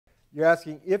You're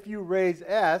asking, if you raise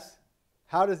S,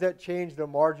 how does that change the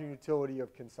marginal utility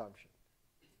of consumption?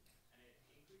 And it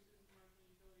increases the marginal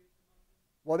utility of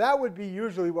consumption? Well, that would be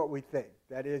usually what we think.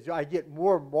 That is, I get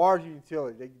more marginal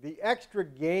utility. The extra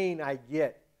gain I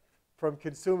get from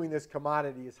consuming this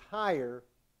commodity is higher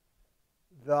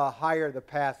the higher the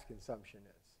past consumption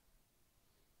is.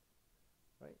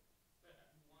 Right? But at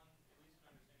least an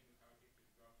understanding of how addictive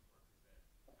drugs work is that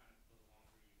kind of the longer you've been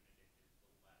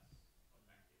addicted, the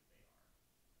less effective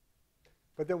they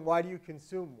are. But then why do you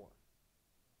consume more?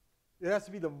 It has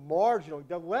to be the marginal.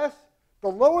 The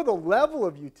lower the level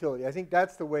of utility, I think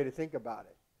that's the way to think about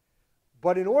it.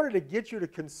 But in order to get you to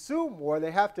consume more,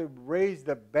 they have to raise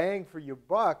the bang for your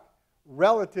buck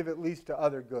relative at least to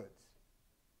other goods.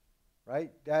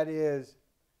 Right? That is,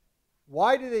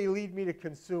 why do they lead me to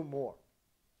consume more?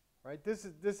 Right? This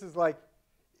is like,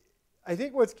 I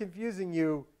think what's confusing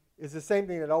you is the same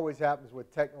thing that always happens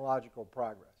with technological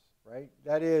progress. Right?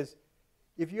 That is,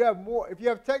 if you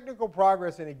have technical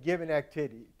progress in a given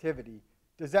activity,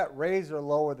 does that raise or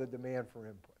lower the demand for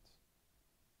inputs?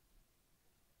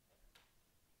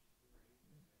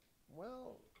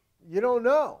 Well, you don't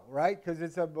know, right? Because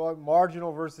it's a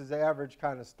marginal versus average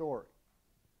kind of story.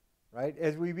 Right?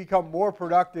 As we become more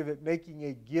productive at making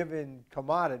a given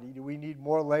commodity, do we need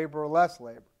more labor or less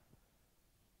labor?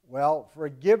 Well, for a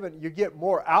given, you get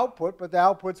more output, but the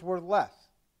output's worth less.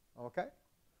 Okay?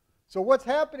 So what's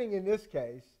happening in this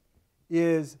case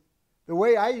is the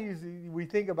way we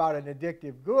think about an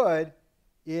addictive good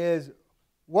is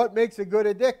what makes a good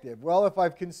addictive? Well, if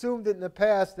I've consumed it in the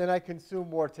past, then I consume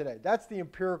more today. That's the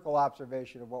empirical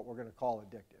observation of what we're going to call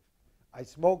addictive. I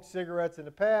smoked cigarettes in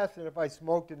the past, and if I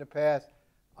smoked in the past,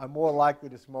 I'm more likely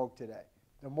to smoke today.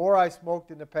 The more I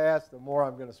smoked in the past, the more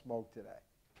I'm going to smoke today.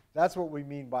 That's what we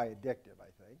mean by addictive, I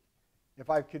think. If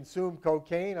I've consumed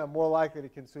cocaine, I'm more likely to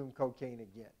consume cocaine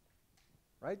again.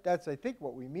 Right? That's, I think,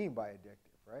 what we mean by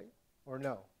addictive, right? Or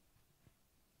no?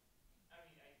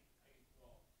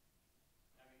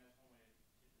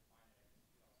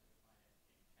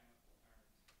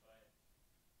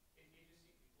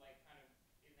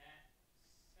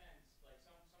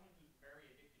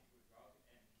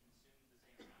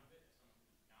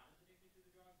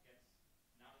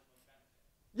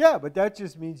 Yeah, but that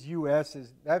just means US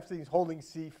is, that means holding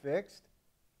C fixed.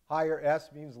 Higher S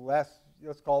means less,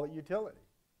 let's call it utility.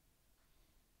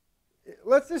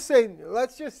 Let's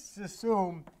just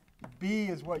assume B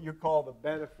is what you call the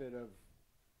benefit of,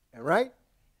 right?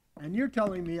 And you're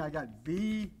telling me I got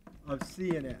B of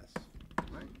C and S,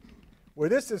 right? Where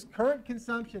this is current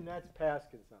consumption, that's past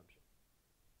consumption.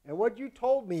 And what you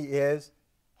told me is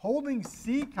holding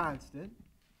C constant,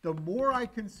 the more I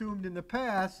consumed in the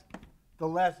past, the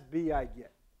less B I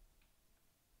get.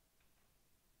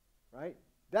 Right?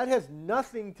 That has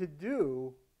nothing to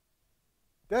do,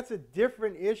 that's a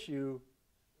different issue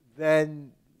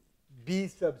than B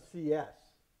sub CS.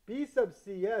 B sub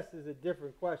CS is a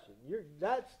different question.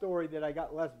 That story that I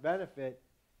got less benefit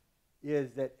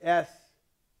is that S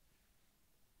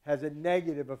has a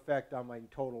negative effect on my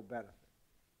total benefit.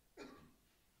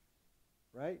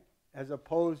 Right? As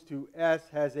opposed to S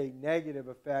has a negative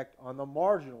effect on the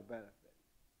marginal benefit.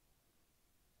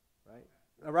 Right?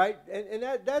 All right? And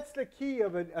that's the key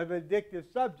of an addictive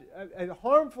subject. A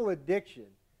harmful addiction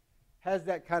has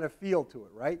that kind of feel to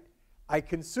it, right? I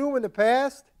consume in the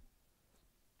past.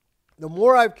 The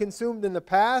more I've consumed in the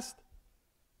past,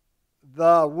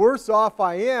 the worse off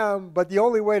I am, but the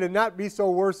only way to not be so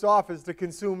worse off is to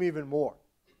consume even more.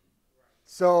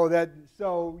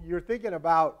 So you're thinking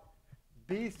about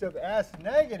B sub S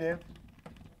negative,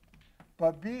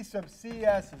 but B sub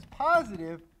CS is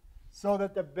positive, so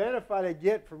that the benefit I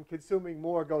get from consuming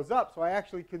more goes up. So I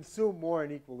actually consume more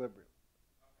in equilibrium.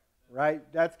 Right?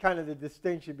 That's kind of the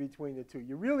distinction between the two.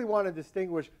 You really want to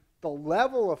distinguish the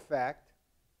level effect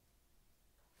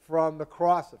from the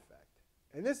cross effect.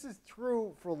 And this is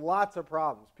true for lots of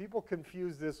problems. People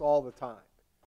confuse this all the time.